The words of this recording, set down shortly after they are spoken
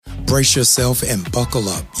Brace yourself and buckle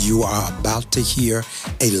up. You are about to hear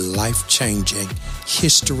a life-changing,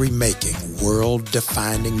 history-making,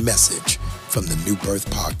 world-defining message from the New Birth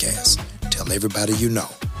Podcast. Tell everybody you know,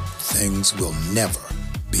 things will never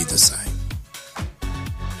be the same.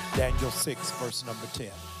 Daniel 6, verse number 10.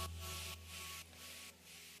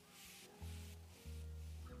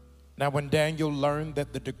 Now, when Daniel learned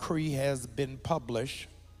that the decree has been published,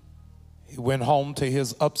 he went home to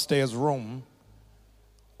his upstairs room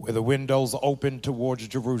where the windows opened towards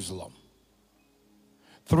Jerusalem.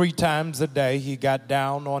 3 times a day, he got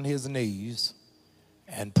down on his knees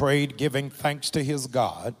and prayed, giving thanks to his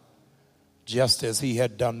God, just as he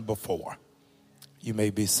had done before. You may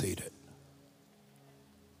be seated.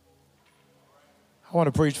 I want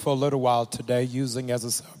to preach for a little while today using as a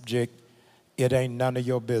subject, it ain't none of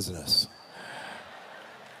your business.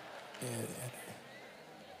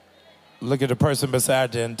 Look at the person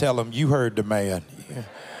beside you and tell them, you heard the man.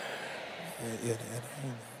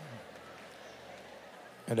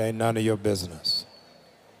 It ain't none of your business.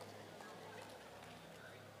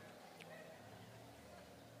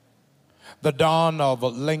 The dawn of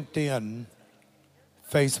LinkedIn,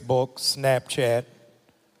 Facebook, Snapchat,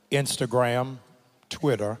 Instagram,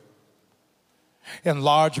 Twitter, in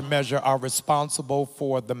large measure are responsible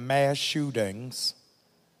for the mass shootings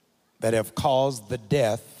that have caused the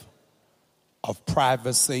death of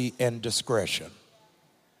privacy and discretion.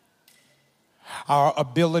 Our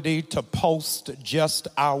ability to post just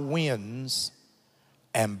our wins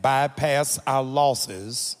and bypass our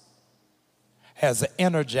losses has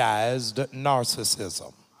energized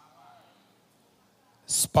narcissism,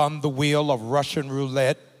 spun the wheel of Russian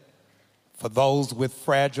roulette for those with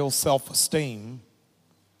fragile self-esteem,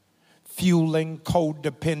 fueling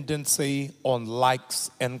codependency on likes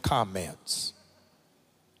and comments.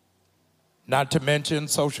 Not to mention,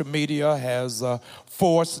 social media has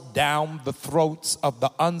forced down the throats of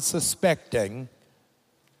the unsuspecting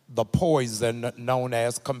the poison known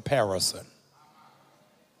as comparison.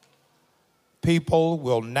 People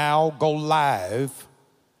will now go live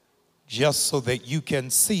just so that you can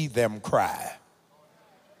see them cry.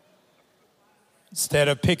 Instead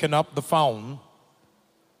of picking up the phone,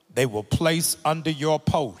 they will place under your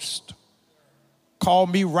post, "Call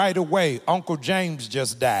me right away, Uncle James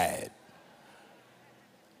just died."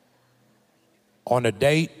 On a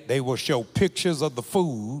date, they will show pictures of the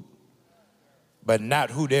food, but not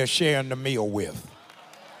who they're sharing the meal with.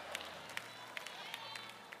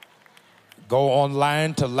 Go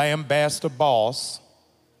online to lambast a boss,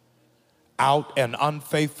 out an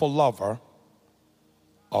unfaithful lover,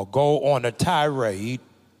 or go on a tirade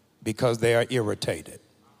because they are irritated.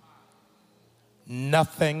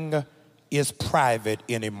 Nothing is private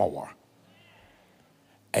anymore.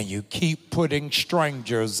 And you keep putting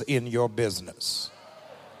strangers in your business.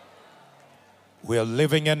 We're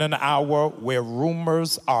living in an hour where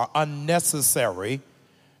rumors are unnecessary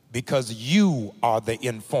because you are the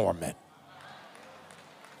informant.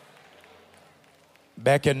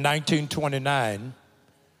 Back in 1929,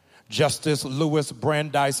 Justice Louis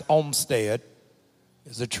Brandeis Olmsted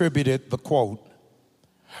is attributed the quote,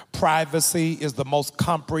 "Privacy is the most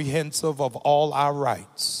comprehensive of all our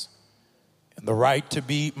rights. And the right to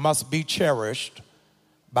be must be cherished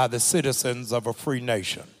by the citizens of a free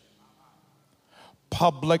nation.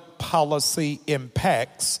 Public policy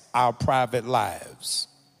impacts our private lives.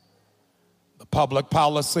 The public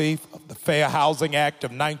policy of the Fair Housing Act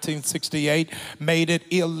of 1968 made it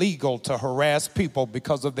illegal to harass people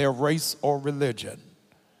because of their race or religion.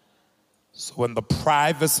 So in the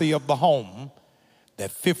privacy of the home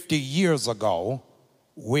that 50 years ago,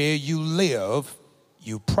 where you live,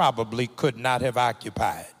 you probably could not have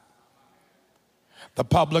occupied. The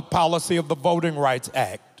public policy of the Voting Rights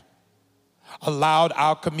Act allowed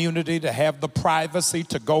our community to have the privacy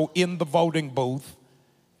to go in the voting booth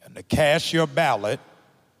and to cast your ballot,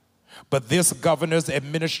 but this governor's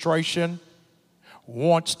administration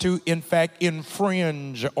wants to, in fact,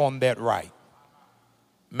 infringe on that right,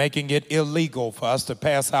 making it illegal for us to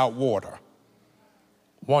pass out water,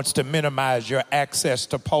 wants to minimize your access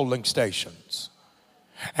to polling stations,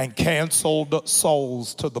 and canceled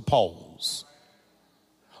souls to the polls.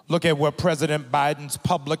 Look at what President Biden's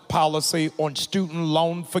public policy on student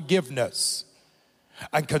loan forgiveness,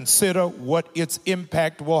 and consider what its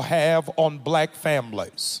impact will have on black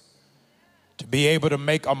families to be able to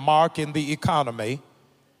make a mark in the economy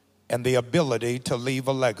and the ability to leave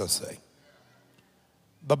a legacy.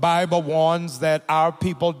 The Bible warns that our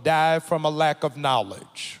people die from a lack of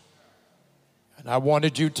knowledge. And I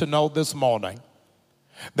wanted you to know this morning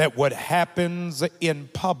that what happens in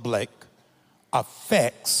public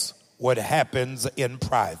affects what happens in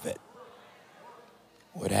private.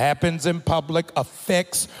 What happens in public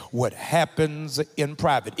affects what happens in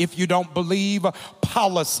private. If you don't believe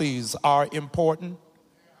policies are important,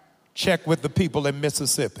 check with the people in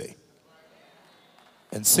Mississippi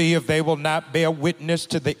and see if they will not bear witness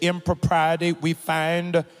to the impropriety we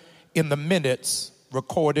find in the minutes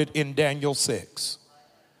recorded in Daniel 6,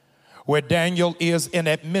 where Daniel is an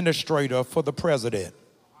administrator for the president.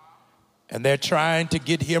 And they're trying to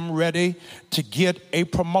get him ready to get a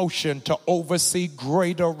promotion to oversee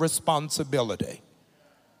greater responsibility.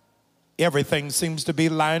 Everything seems to be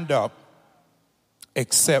lined up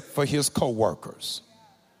except for his co-workers.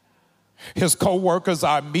 His co-workers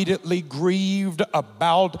are immediately grieved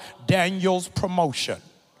about Daniel's promotion.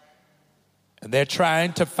 And they're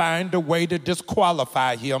trying to find a way to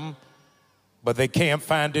disqualify him, but they can't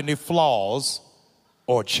find any flaws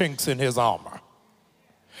or chinks in his armor.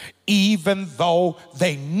 Even though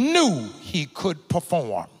they knew he could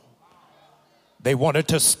perform, they wanted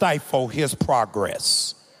to stifle his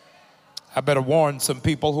progress. I better warn some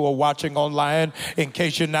people who are watching online, in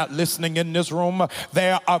case you're not listening in this room,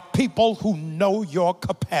 there are people who know your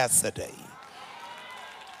capacity.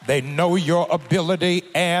 They know your ability,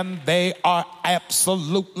 and they are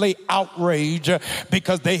absolutely outraged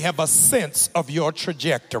because they have a sense of your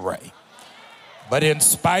trajectory. But in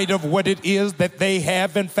spite of what it is that they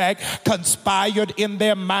have, in fact, conspired in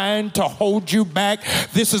their mind to hold you back,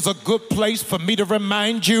 this is a good place for me to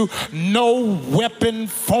remind you, no weapon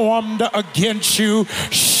formed against you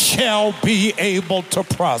shall be able to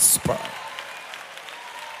prosper.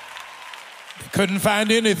 They couldn't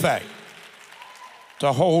find anything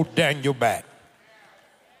to hold Daniel back.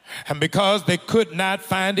 And because they could not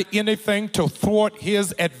find anything to thwart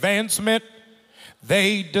his advancement,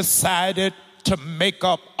 they decided to make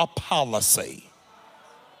up a policy.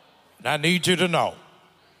 And I need you to know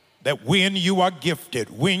that when you are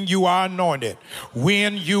gifted, when you are anointed,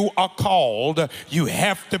 when you are called, you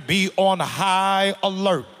have to be on high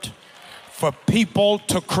alert for people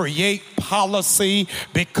to create policy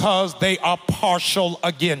because they are partial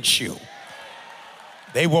against you.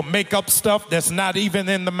 They will make up stuff that's not even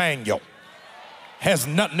in the manual. Has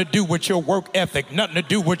nothing to do with your work ethic, nothing to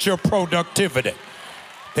do with your productivity.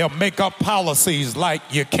 They'll make up policies like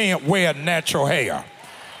you can't wear natural hair.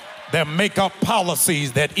 They'll make up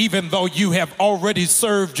policies that even though you have already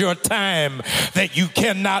served your time, that you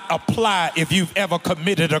cannot apply if you've ever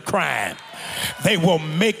committed a crime. They will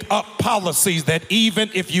make up policies that even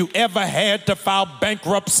if you ever had to file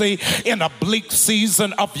bankruptcy in a bleak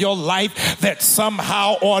season of your life, that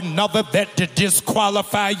somehow or another that to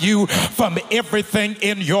disqualify you from everything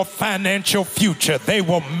in your financial future. They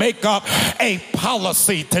will make up a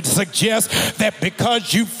policy to suggest that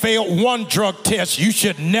because you failed one drug test, you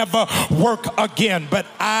should never work again. But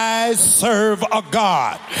I serve a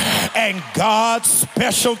God, and God's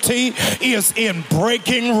specialty is in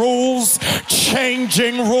breaking rules,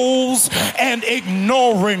 changing rules, and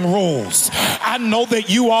ignoring rules. I know that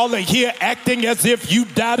you all are here acting as if you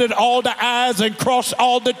dotted all the I's and crossed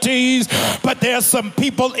all the T's, but there's some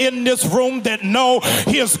people in this room that know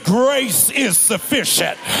His grace is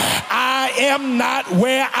sufficient. I am not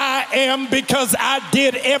where I am because I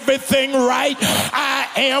did everything right. I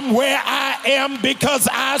am where I am because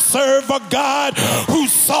I serve a God who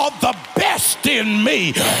saw the best in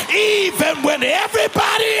me, even when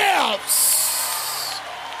everybody else.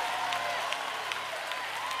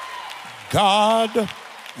 God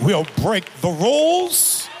will break the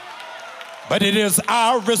rules, but it is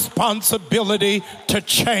our responsibility to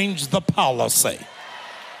change the policy.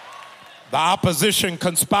 The opposition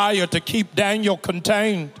conspired to keep Daniel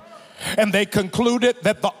contained, and they concluded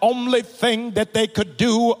that the only thing that they could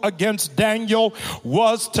do against Daniel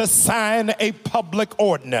was to sign a public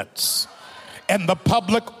ordinance. And the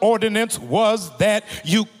public ordinance was that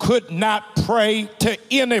you could not pray to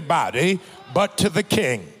anybody but to the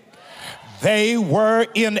king. They were,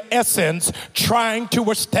 in essence, trying to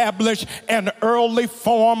establish an early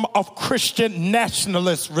form of Christian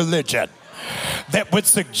nationalist religion that would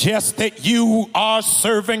suggest that you are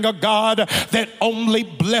serving a God that only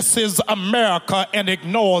blesses America and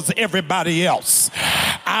ignores everybody else.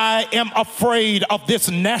 I am afraid of this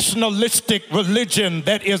nationalistic religion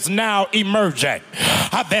that is now emerging,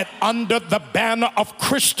 that under the banner of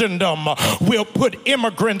Christendom will put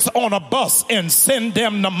immigrants on a bus and send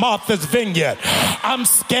them to Martha's Vineyard. I'm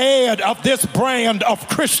scared of this brand of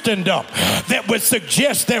Christendom that would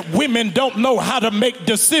suggest that women don't know how to make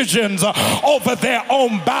decisions over their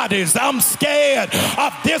own bodies. I'm scared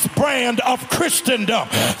of this brand of Christendom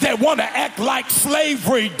that want to act like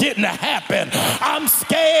slavery didn't happen. I'm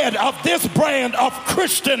scared head of this brand of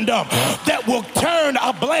Christendom that will turn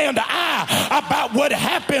a bland eye about what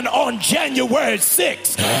happened on January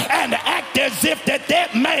 6th and act as if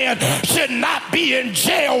that man should not be in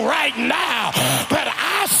jail right now. But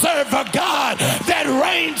I serve a God that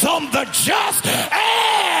reigns on the just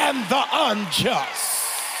and the unjust.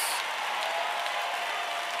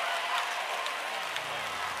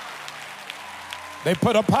 They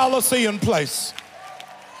put a policy in place,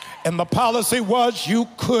 and the policy was you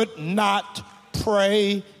could not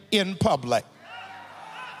pray in public.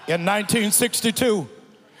 In 1962,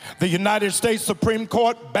 the United States Supreme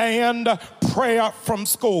Court banned prayer from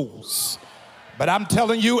schools. But I'm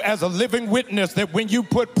telling you as a living witness that when you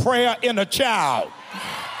put prayer in a child,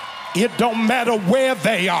 it don't matter where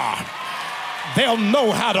they are. They'll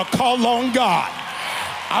know how to call on God.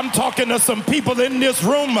 I'm talking to some people in this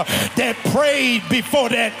room that prayed before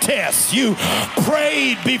that test. You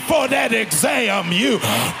prayed before that exam. You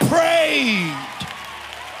prayed.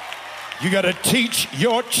 You got to teach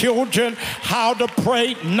your children how to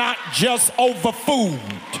pray, not just over food.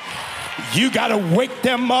 You got to wake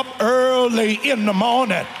them up early in the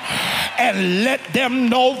morning and let them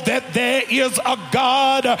know that there is a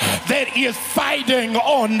God that is fighting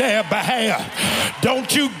on their behalf.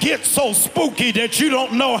 Don't you get so spooky that you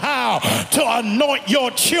don't know how to anoint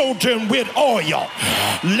your children with oil.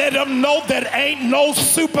 Let them know that ain't no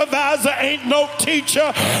supervisor, ain't no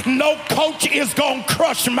teacher, no coach is going to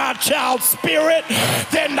crush my child's spirit.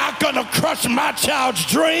 They're not going to crush my child's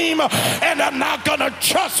dream, and they're not going to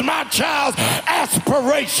trust my child's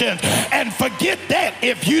aspirations. And forget that.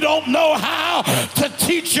 If you don't know how to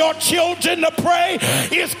teach your children to pray,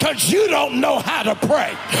 it's because you don't know how to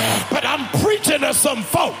pray. But I'm preaching to some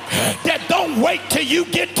folk that don't wait till you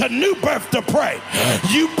get to New Birth to pray.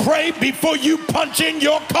 You pray before you punch in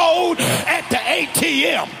your code at the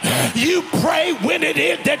ATM. You pray when it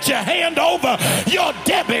is that you hand over your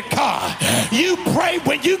debit card. You pray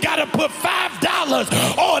when you got to put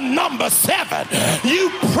 $5 on number 7.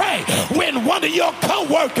 You pray when one of your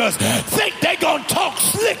co-workers think they gonna talk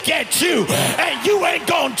slick at you and you ain't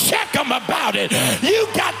gonna check them about it. You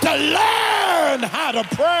got to learn how to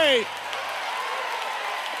pray.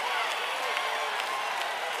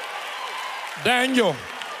 Daniel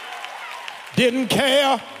didn't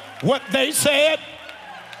care what they said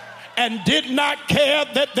and did not care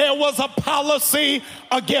that there was a policy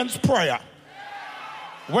against prayer.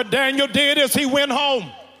 What Daniel did is he went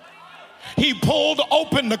home. He pulled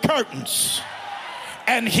open the curtains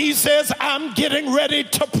and he says, I'm getting ready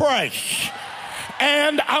to pray,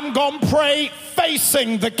 and I'm going to pray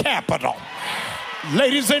facing the Capitol.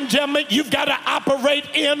 Ladies and gentlemen, you've got to operate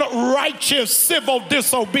in righteous civil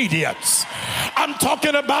disobedience. I'm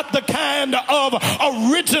talking about the kind of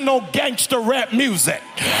original gangster rap music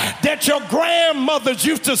that your grandmothers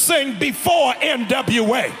used to sing before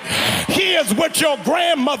NWA. Here's what your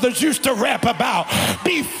grandmothers used to rap about.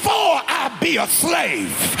 Before I be a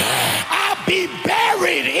slave, I'll be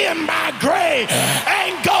buried in my grave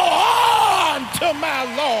and go on to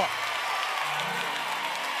my Lord.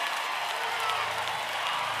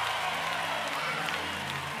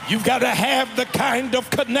 You've got to have the kind of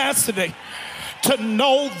tenacity to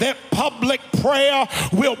know that public prayer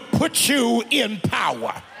will put you in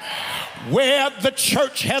power. Where the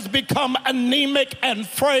church has become anemic and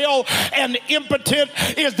frail and impotent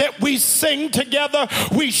is that we sing together,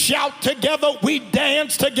 we shout together, we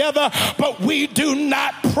dance together, but we do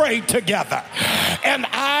not pray together. And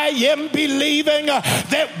I am believing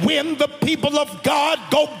that when the people of God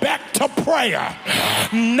go back to prayer,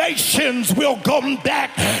 nations will go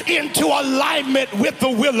back into alignment with the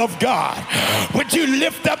will of God. Would you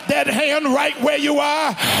lift up that hand right where you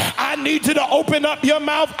are? I need you to open up your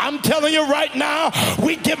mouth. I'm telling you right now,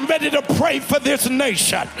 we getting ready to pray for this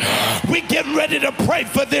nation. We getting ready to pray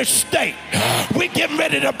for this state. We getting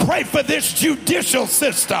ready to pray for this judicial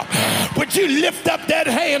system. Would you lift up that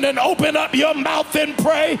hand and open up your mouth and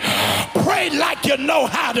pray? Pray like you know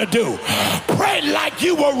how to do. Pray like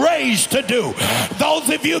you were raised to do. Those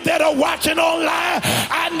of you that are watching online,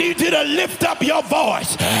 I need you to lift up your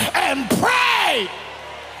voice and pray.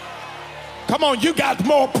 Come on, you got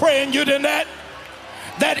more prayer in you than that.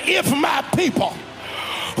 That if my people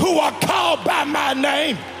who are called by my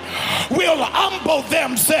name will humble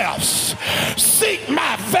themselves, seek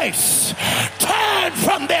my face, turn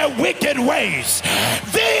from their wicked ways,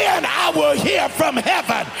 then I will hear from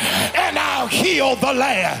heaven and I'll heal the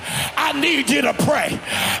land. I need you to pray.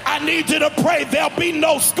 I need you to pray there'll be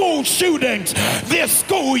no school shootings this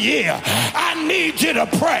school year. I need you to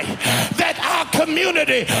pray that our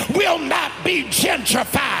community will not be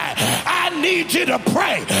gentrified. I need you to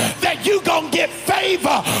pray that you're going to get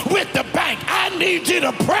favor with the bank. I need you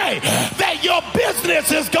to pray that your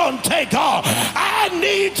business is going to take off. I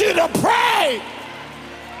need you to pray.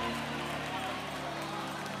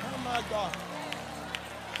 Oh my God.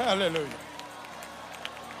 Hallelujah.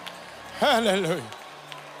 Hallelujah.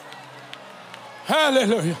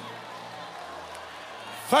 Hallelujah.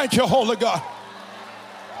 Thank you, Holy God.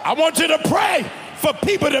 I want you to pray for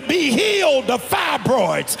people to be healed of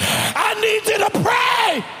fibroids. I need you to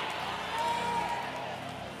pray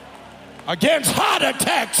against heart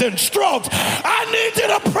attacks and strokes. I need you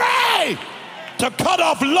to pray to cut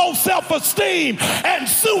off low self-esteem and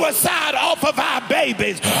suicide off of our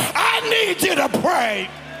babies. I need you to pray.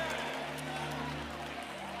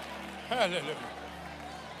 Hallelujah.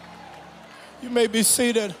 You may be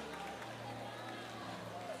seated.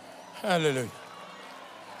 Hallelujah.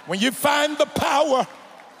 When you find the power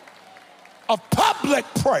of public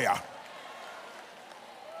prayer,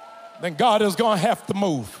 then God is going to have to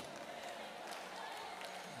move.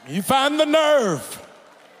 You find the nerve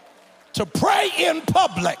to pray in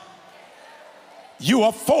public, you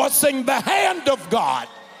are forcing the hand of God.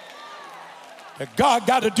 That God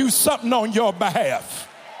got to do something on your behalf.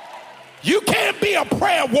 You can't be a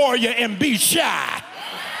prayer warrior and be shy.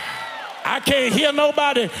 I can't hear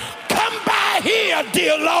nobody. Come by here,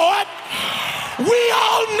 dear Lord. We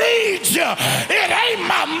all need you. It ain't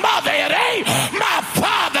my mother. It ain't my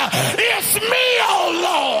father. It's me, oh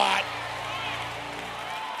Lord.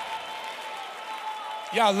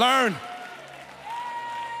 Y'all learn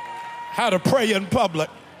how to pray in public.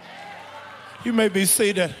 You may be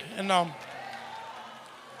seated. And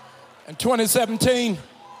in 2017,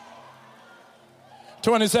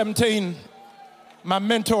 my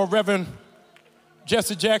mentor, Reverend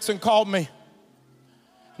Jesse Jackson, called me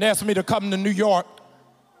and asked me to come to New York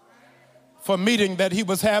for a meeting that he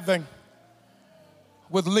was having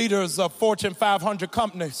with leaders of Fortune 500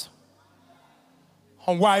 companies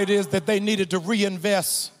on why it is that they needed to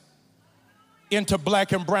reinvest into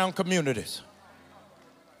black and brown communities.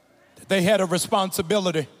 That they had a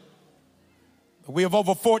responsibility. We have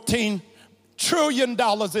over $14 trillion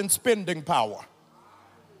in spending power,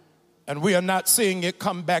 and we are not seeing it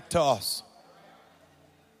come back to us.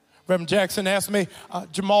 Reverend Jackson asked me,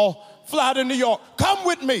 Jamal, fly to New York, come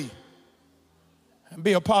with me and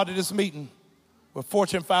be a part of this meeting with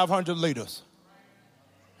Fortune 500 leaders.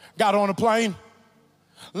 Got on a plane,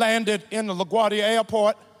 landed in the LaGuardia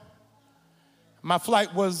airport. My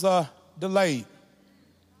flight was delayed.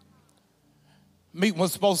 Meeting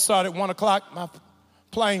was supposed to start at 1 o'clock. My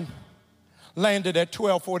plane landed at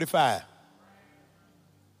 12:45.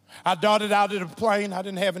 I darted out of the plane. I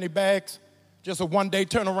didn't have any bags. Just a one-day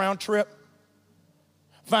turnaround trip.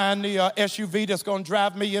 Find the SUV that's going to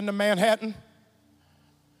drive me into Manhattan.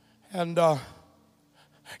 And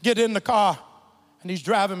get in the car. And he's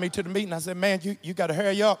driving me to the meeting. I said, man, you got to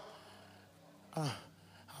hurry up.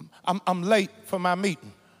 I'm late for my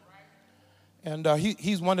meeting. And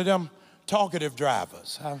he's one of them talkative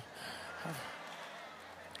drivers.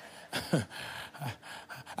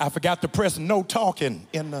 I forgot to press no talking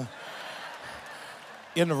in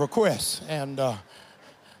the request. And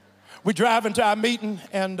we drive into our meeting,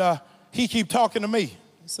 and he keep talking to me.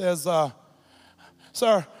 He says,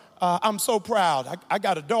 sir, I'm so proud. I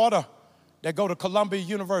got a daughter that go to Columbia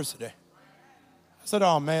University. I said,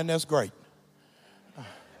 oh, man, that's great.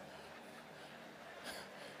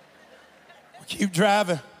 We keep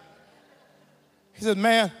driving. He said,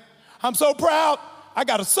 man, I'm so proud. I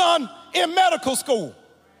got a son in medical school.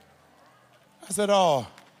 I said, oh,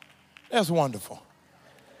 that's wonderful.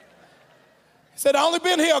 He said, I only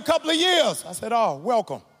been here a couple of years. I said, oh,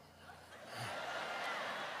 welcome.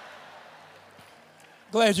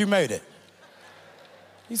 Glad you made it.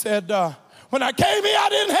 He said, when I came here, I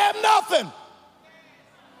didn't have nothing.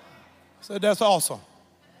 I said, that's awesome.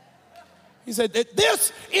 He said,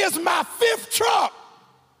 this is my 5th truck.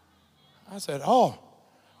 I said, oh,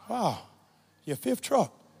 wow, your 5th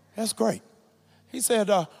truck. That's great. He said,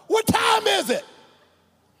 what time is it?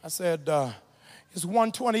 I said, it's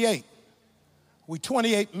 1:28. We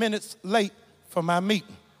 28 minutes late for my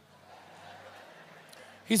meeting.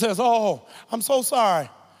 He says, oh, I'm so sorry.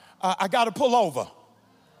 I got to pull over.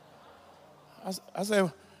 I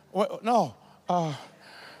said, well, no.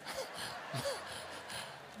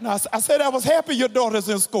 No, I said I was happy your daughter's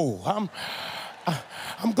in school.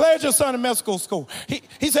 I'm glad your son in medical school.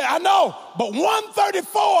 He said, I know, but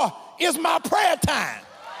 1:34 is my prayer time.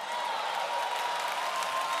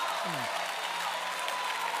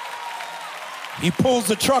 He pulls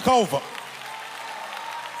the truck over.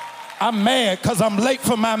 I'm mad because I'm late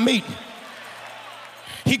for my meeting.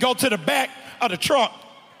 He go to the back of the truck,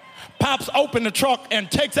 pops open the truck and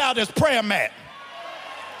takes out his prayer mat.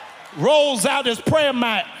 Rolls out his prayer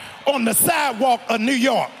mat on the sidewalk of New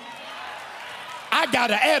York. I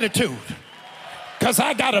got an attitude because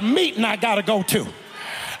I got a meeting I got to go to.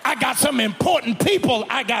 I got some important people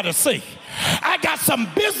I got to see. I got some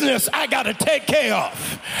business I got to take care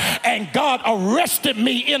of. And God arrested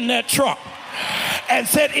me in that truck and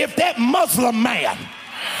said, if that Muslim man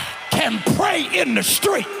can pray in the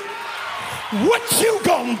street, what you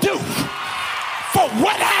gonna do for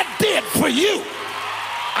what I did for you?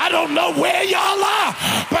 I don't know where y'all are,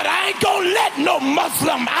 but I ain't gonna let no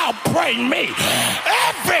Muslim outpray me.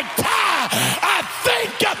 Every time I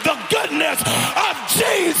think of the goodness of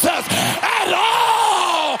Jesus at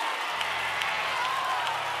all,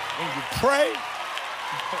 when you pray,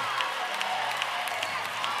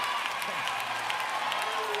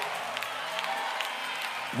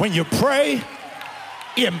 when you pray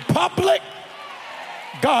in public,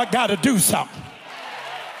 God got to do something.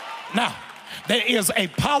 Now, there is a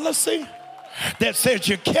policy that says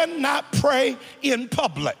you cannot pray in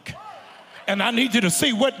public. And I need you to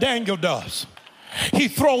see what Daniel does. He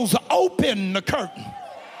throws open the curtain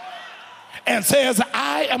and says,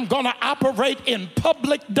 I am going to operate in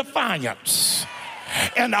public defiance.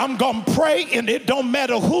 And I'm going to pray, and it don't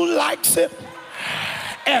matter who likes it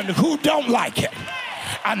and who don't like it.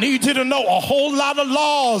 I need you to know a whole lot of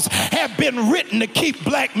laws have been written to keep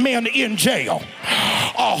black men in jail.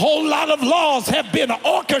 A whole lot of laws have been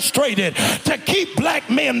orchestrated to keep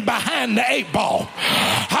black men behind the 8 ball.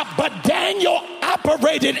 But Daniel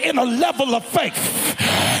operated in a level of faith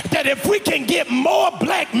that if we can get more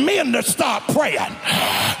black men to start praying,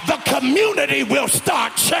 the community will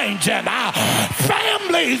start changing. Our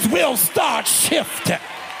families will start shifting.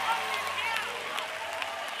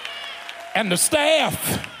 And the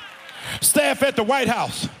staff at the White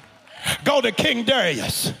House go to King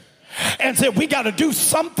Darius and said, we got to do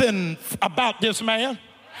something about this man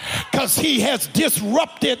because he has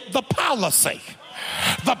disrupted the policy.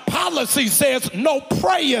 The policy says no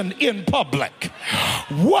praying in public.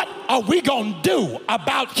 What are we going to do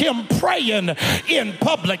about him praying in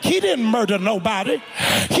public? He didn't murder nobody.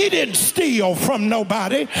 He didn't steal from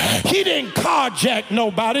nobody. He didn't carjack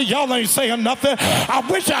nobody. Y'all ain't saying nothing. I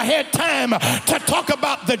wish I had time to talk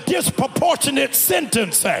about the disproportionate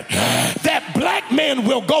sentencing that black men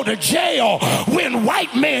will go to jail when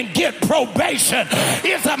white men get probation.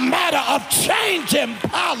 It's a matter of changing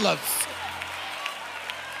policy.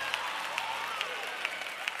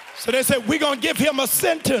 So they said, we're going to give him a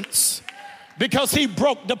sentence because he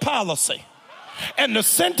broke the policy. And the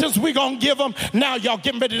sentence we're going to give him, now y'all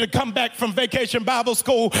getting ready to come back from Vacation Bible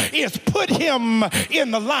School, is put him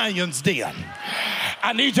in the lion's den.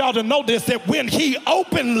 I need y'all to know this, that when he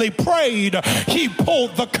openly prayed, he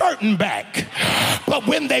pulled the curtain back. But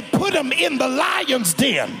when they put him in the lion's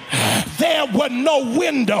den, there were no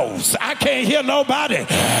windows. I can't hear nobody.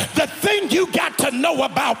 The thing you got to know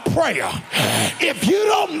about prayer, if you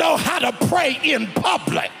don't know how to pray in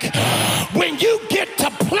public, when you get to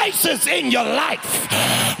places in your life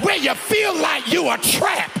where you feel like you are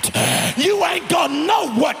trapped, you ain't gonna know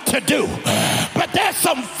what to do. But there's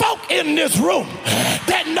some folk in this room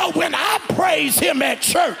that know when I praise him at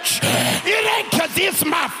church, it ain't because it's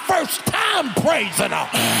my first time praising him.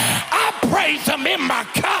 I praise him in my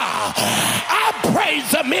car. I praise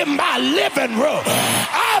him in my living room.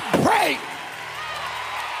 I pray.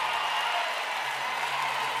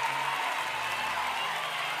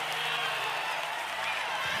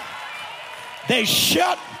 They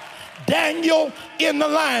shut Daniel in the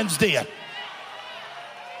lion's den.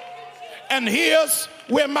 And here's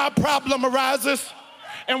where my problem arises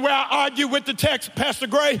and where I argue with the text, Pastor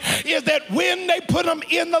Gray, is that when they put him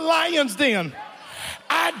in the lion's den,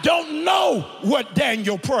 I don't know what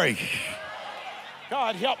Daniel prayed.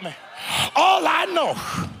 God help me. All I know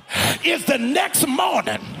is the next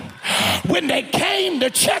morning when they came to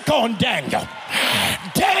check on Daniel,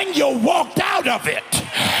 Daniel walked out of it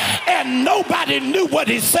and nobody knew what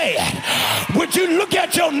he said. Would you look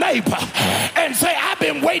at your neighbor and say, I've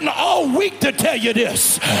been waiting all week to tell you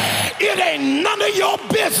this. It ain't none of your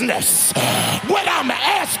business what I'm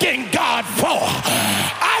asking God for.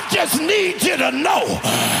 I just need you to know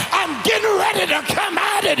I'm getting ready to come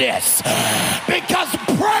out of this because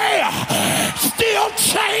prayer still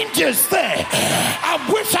changes things. I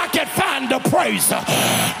wish I could find a praiser.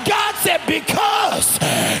 God said, because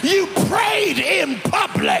you prayed in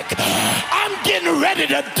public, I'm getting ready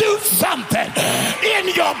to do something in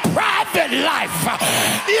your private life.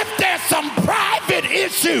 If there's some private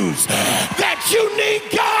issues that you need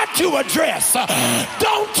God to address.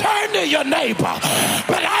 Don't turn to your neighbor,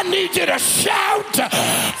 but I need you to shout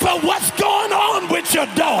for what's going on with your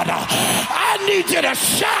daughter. I need you to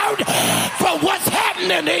shout for what's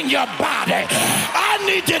happening in your body. I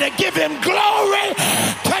need you to give him glory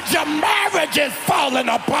because your marriage is falling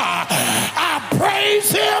apart. I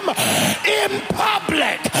praise him in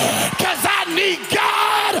public because I need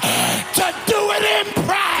God to do it in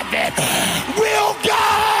private. Will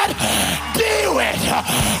God do it?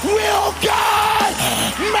 Will God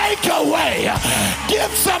make a way?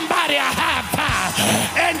 Give somebody a high five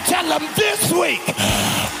and tell them this week,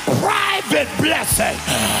 private blessing,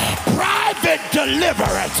 private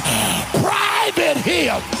deliverance, private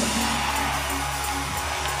healing.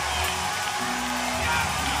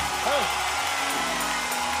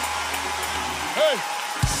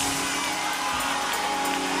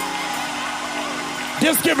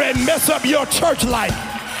 This can mess up your church life.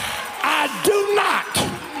 I do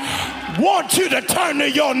not want you to turn to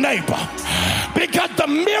your neighbor because the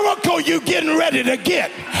miracle you're getting ready to get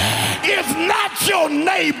is not your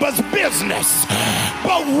neighbor's business,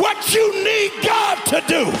 but what you need God to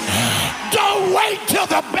do. Don't wait till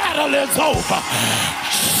the battle is over.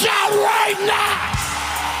 Shout right now.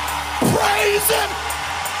 Praise him.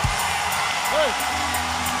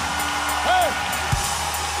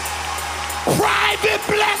 Private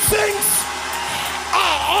blessings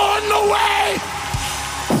are on the way.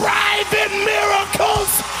 Private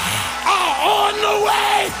miracles are on the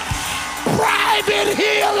way. Private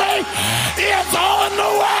healing is on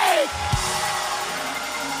the way.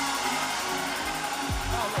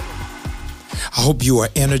 I hope you are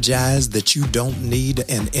energized that you don't need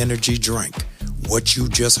an energy drink. What you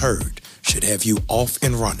just heard should have you off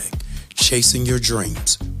and running, chasing your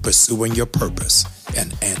dreams, pursuing your purpose,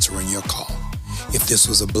 and answering your call. If this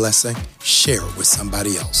was a blessing, share it with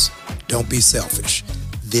somebody else. Don't be selfish.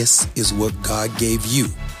 This is what God gave you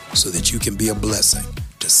so that you can be a blessing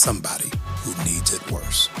to somebody who needs it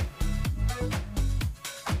worse.